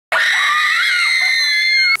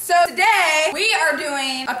today we are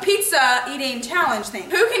doing a pizza eating challenge thing.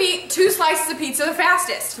 Who can eat 2 slices of pizza the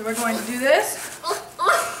fastest? So we're going to do this.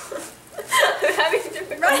 I'm having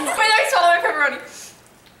difficulty. Right? Wait, I saw the pepperoni.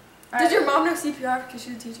 Did your mom know CPR because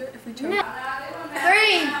she's a teacher? If we choke. No.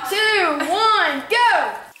 3, 2, 1,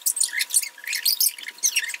 go!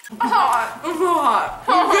 Hot. It's hot.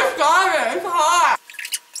 You just got it. It's hot.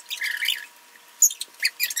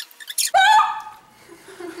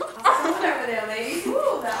 Over there, lady.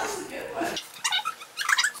 Ooh, that was a good one.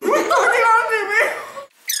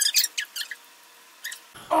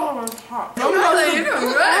 Oh, it's hot. You're doing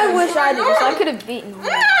good. I wish I did this. I could have beaten you.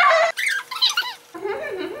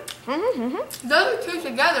 Those two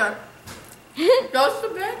together. Goes to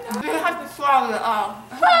bed now. You have to swallow it all.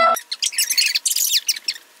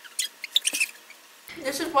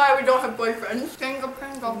 This is why we don't have boyfriends. Pringle,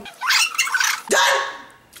 Pringle. Done!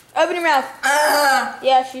 Open your mouth.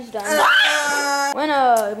 Yeah, she's done. Win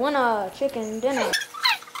a chicken dinner.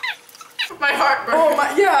 My heart burns. Oh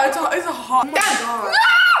my, yeah, it's a hot. Oh my god.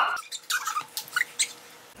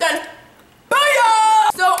 Done.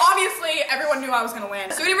 Booyah! So obviously everyone knew I was gonna win.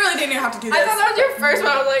 So we really didn't even have to do this. I thought that was your first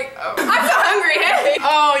one. I was like, oh. I'm so hungry, hey!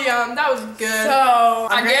 Oh, yum. That was good. So,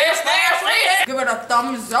 I guess that's it. Give it a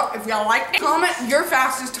thumbs up if you like it. Comment your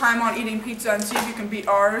fastest time on eating pizza and see if you can beat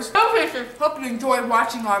ours. No pictures. Hope you enjoyed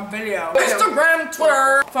watching our video. Instagram,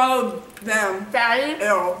 Twitter, follow them. Daddy.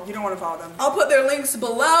 Ew, you don't want to follow them. I'll put their links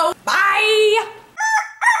below. Bye!